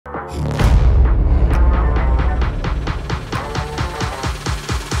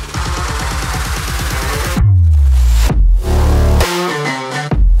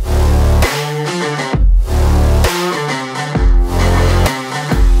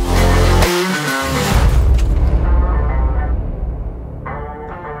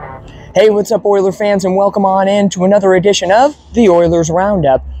Hey, what's up, Oiler fans, and welcome on in to another edition of the Oilers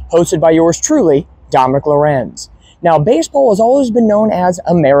Roundup, hosted by yours truly, Dominick Lorenz. Now, baseball has always been known as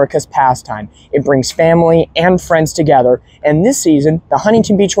America's pastime. It brings family and friends together, and this season, the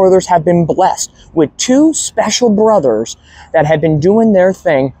Huntington Beach Oilers have been blessed with two special brothers that have been doing their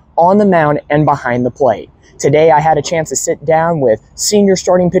thing on the mound and behind the plate. Today, I had a chance to sit down with senior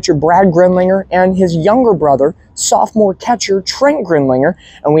starting pitcher Brad Grindlinger and his younger brother, sophomore catcher Trent Grindlinger,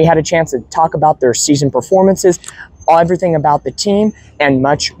 and we had a chance to talk about their season performances, everything about the team, and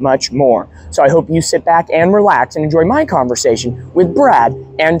much, much more. So I hope you sit back and relax and enjoy my conversation with Brad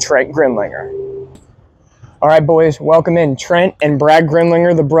and Trent Grindlinger. All right, boys, welcome in. Trent and Brad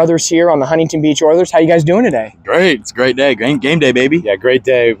Grindlinger, the brothers here on the Huntington Beach Oilers. How you guys doing today? Great. It's a great day. Game day, baby. Yeah, great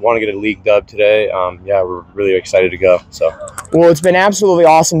day. Want to get a league dub today. Yeah, we're really excited to go. Well, it's been absolutely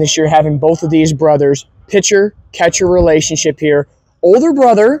awesome this year having both of these brothers, pitcher-catcher relationship here. Older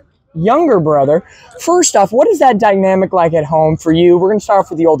brother, younger brother. First off, what is that dynamic like at home for you? We're going to start off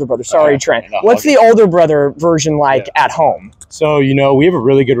with the older brother. Sorry, Trent. What's the older brother version like at home? So, we have a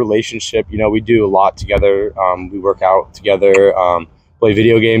really good relationship. We do a lot together. We work out together, play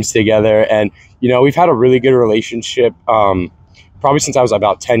video games together. And, we've had a really good relationship probably since I was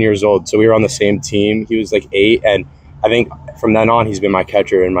about 10 years old. So we were on the same team. He was like 8. And I think from then on, he's been my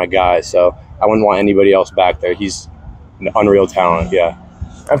catcher and my guy. So I wouldn't want anybody else back there. He's an unreal talent, yeah.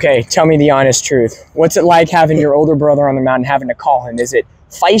 Okay, tell me the honest truth. What's it like having your older brother on the mound and having to call him? Is it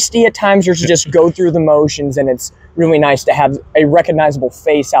feisty at times, or to just go through the motions, and it's really nice to have a recognizable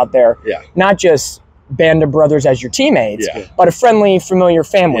face out there? Yeah. Not Not just band of brothers as your teammates, but a friendly, familiar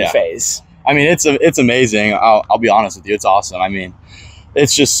family face. I mean, it's amazing. I'll be honest with you. It's awesome. I mean,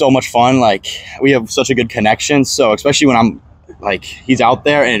 it's just so much fun. Like, we have such a good connection. So especially when I'm like, he's out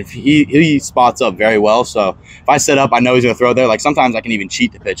there and he spots up very well. So if I set up, I know he's going to throw there. Like, sometimes I can even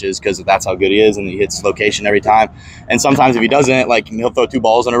cheat the pitches because that's how good he is, and he hits location every time. And sometimes if he doesn't, like, he'll throw 2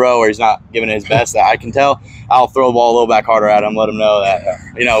 balls in a row or he's not giving it his best that I can tell. I'll throw the ball a little back harder at him, let him know that,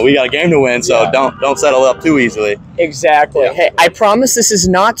 we got a game to win. So don't settle up too easily. Exactly. Yeah. Hey, I promise this is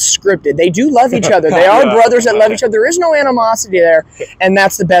not scripted. They do love each other. They are brothers that love each other. There is no animosity there, and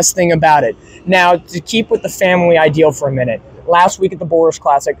that's the best thing about it. Now, to keep with the family ideal for a minute, last week at the Boris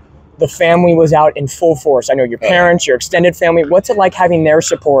Classic, the family was out in full force. I know your parents, your extended family. What's it like having their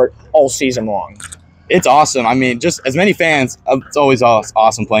support all season long? It's awesome. I mean, just as many fans, it's always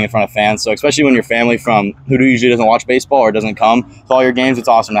awesome playing in front of fans. So especially when your family who usually doesn't watch baseball or doesn't come to all your games, it's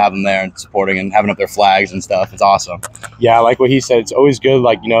awesome to have them there and supporting and having up their flags and stuff. It's awesome. Yeah, like what he said, it's always good,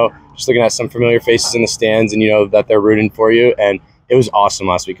 like, just looking at some familiar faces in the stands and, that they're rooting for you. And it was awesome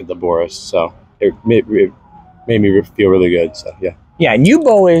last week at the Boris. So it made me feel really good. So, yeah. Yeah, and you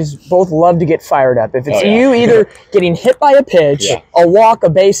boys both love to get fired up. If it's you either getting hit by a pitch, a walk, a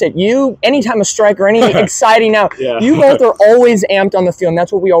base hit, anytime a strike or any exciting out, you both are always amped on the field, and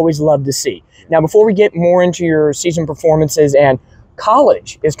that's what we always love to see. Now, before we get more into your season performances, and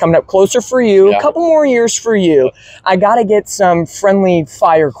college is coming up closer for you, a couple more years for you, I got to get some friendly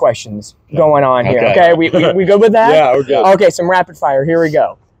fire questions going on here. Okay, we good with that? Yeah, we're good. Okay, some rapid fire. Here we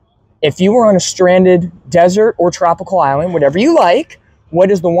go. If you were on a stranded desert or tropical island, whatever you like,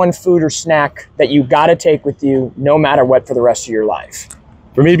 what is the one food or snack that you got to take with you no matter what for the rest of your life?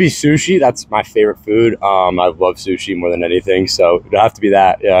 For me to be sushi, that's my favorite food. I love sushi more than anything, so it'd have to be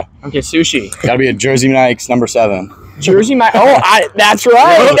that, yeah. Okay, sushi. Got to be a Jersey Mike's number 7. Jersey Mike's. That's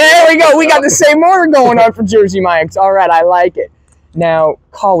right. There we go. We got the same order going on for Jersey Mike's. All right, I like it. Now,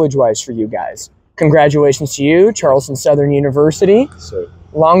 college-wise for you guys, congratulations to you, Charleston Southern University. So,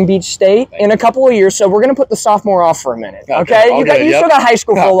 Long Beach State in a couple of years, so we're going to put the sophomore off for a minute, okay? You still got high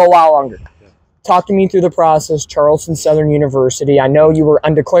school for a little while longer. Talk to me through the process, Charleston Southern University. I know you were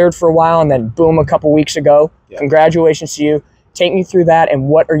undeclared for a while, and then boom, a couple weeks ago. Congratulations to you. Take me through that, and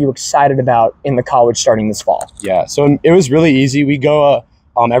what are you excited about in the college starting this fall? Yeah, so it was really easy. We go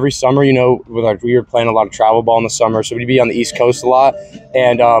every summer, we were playing a lot of travel ball in the summer, so we'd be on the East Coast a lot.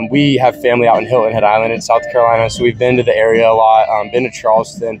 And we have family out in Hilton Head Island in South Carolina, so we've been to the area a lot, been to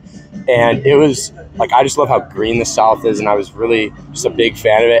Charleston. And it was, like, I just love how green the South is, and I was really just a big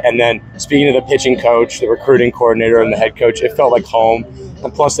fan of it. And then speaking to the pitching coach, the recruiting coordinator, and the head coach, it felt like home.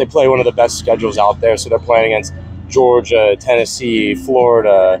 And plus, they play one of the best schedules out there, so they're playing against Georgia, Tennessee,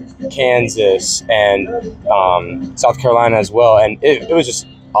 Florida, Kansas, and South Carolina as well. And it was just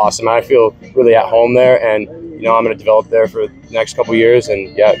awesome. I feel really at home there, and I'm going to develop there for the next couple years.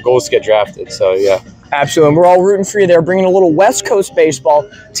 And goal is to get drafted. So Absolutely. And we're all rooting for you there, bringing a little West Coast baseball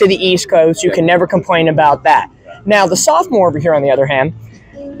to the East Coast. You can never complain about that. Now, the sophomore over here, on the other hand,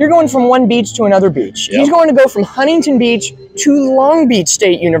 You're going from one beach to another beach. Yep. He's going to go from Huntington Beach to Long Beach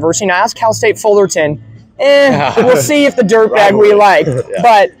State University. Now, ask Cal State Fullerton. We'll see if the dirtbag we like. Yeah.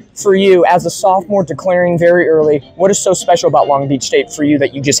 But for you, as a sophomore declaring very early, what is so special about Long Beach State for you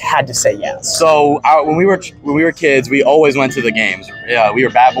that you just had to say yes? So when we were kids, we always went to the games. Yeah, we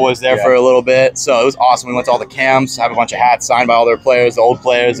were bad boys there for a little bit, so it was awesome. We went to all the camps, have a bunch of hats signed by all their players, the old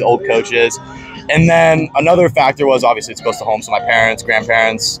coaches. And then another factor was obviously it's close to home, so my parents,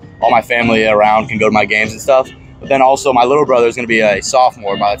 grandparents, all my family around can go to my games and stuff. But then also my little brother is going to be a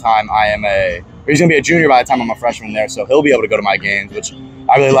sophomore by the time he's going to be a junior by the time I'm a freshman there, so he'll be able to go to my games, which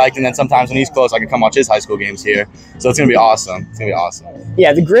I really liked. And then sometimes when he's close, I can come watch his high school games here. So it's going to be awesome. It's going to be awesome.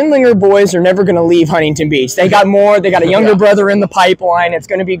 Yeah, the Grindlinger boys are never going to leave Huntington Beach. They got a younger brother in the pipeline. It's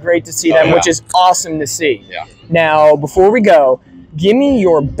going to be great to see them, which is awesome to see. Yeah. Now, before we go, give me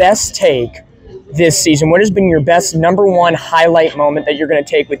your best take this season. What has been your best number one highlight moment that you're going to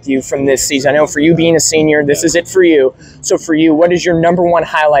take with you from this season? I know for you being a senior, this is it for you. So for you, what is your number one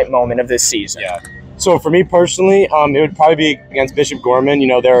highlight moment of this season? Yeah. So for me personally, it would probably be against Bishop Gorman. You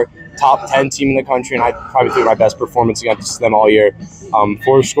know, they're top 10 team in the country, and I probably threw my best performance against them all year. 4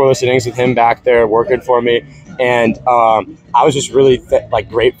 scoreless innings with him back there working for me. And I was just really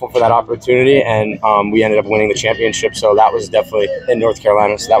grateful for that opportunity, and we ended up winning the championship. So that was definitely in North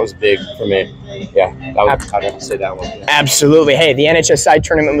Carolina. So that was big for me. Yeah, I'd have to say that one. Yeah. Absolutely. Hey, the NHSI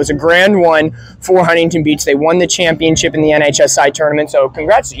tournament was a grand one for Huntington Beach. They won the championship in the NHSI tournament. So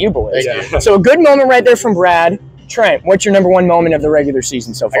congrats to you boys. Yeah. So a good moment right there from Brad. Trent, what's your number one moment of the regular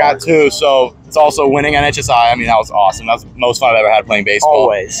season so far? I got 2. So it's also winning NHSI. I mean, that was awesome. That was the most fun I've ever had playing baseball.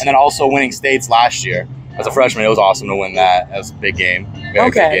 Always. And then also winning states last year. As a freshman, it was awesome to win that. That was a big game.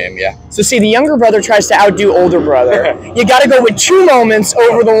 Very good game, yeah. So see, the younger brother tries to outdo older brother. You got to go with 2 moments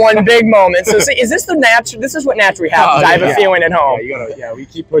over the one big moment. So see, is this this is what naturally happens? I have a feeling at home. Yeah, we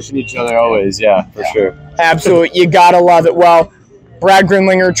keep pushing each other always. Yeah, for sure. Absolutely. You got to love it. Well, Brad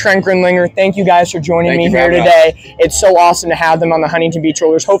Grindlinger, Trent Grindlinger, thank you guys for joining me here today. It's so awesome to have them on the Huntington Beach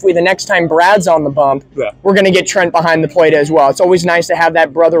Oilers. Hopefully the next time Brad's on the bump, we're going to get Trent behind the plate as well. It's always nice to have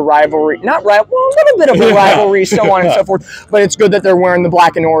that brother rivalry. A little bit of a rivalry, so on and so forth. But it's good that they're wearing the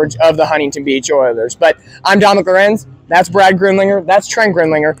black and orange of the Huntington Beach Oilers. But I'm Dominick Lorenz. That's Brad Grindlinger. That's Trent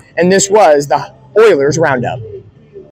Grindlinger. And this was the Oilers Roundup.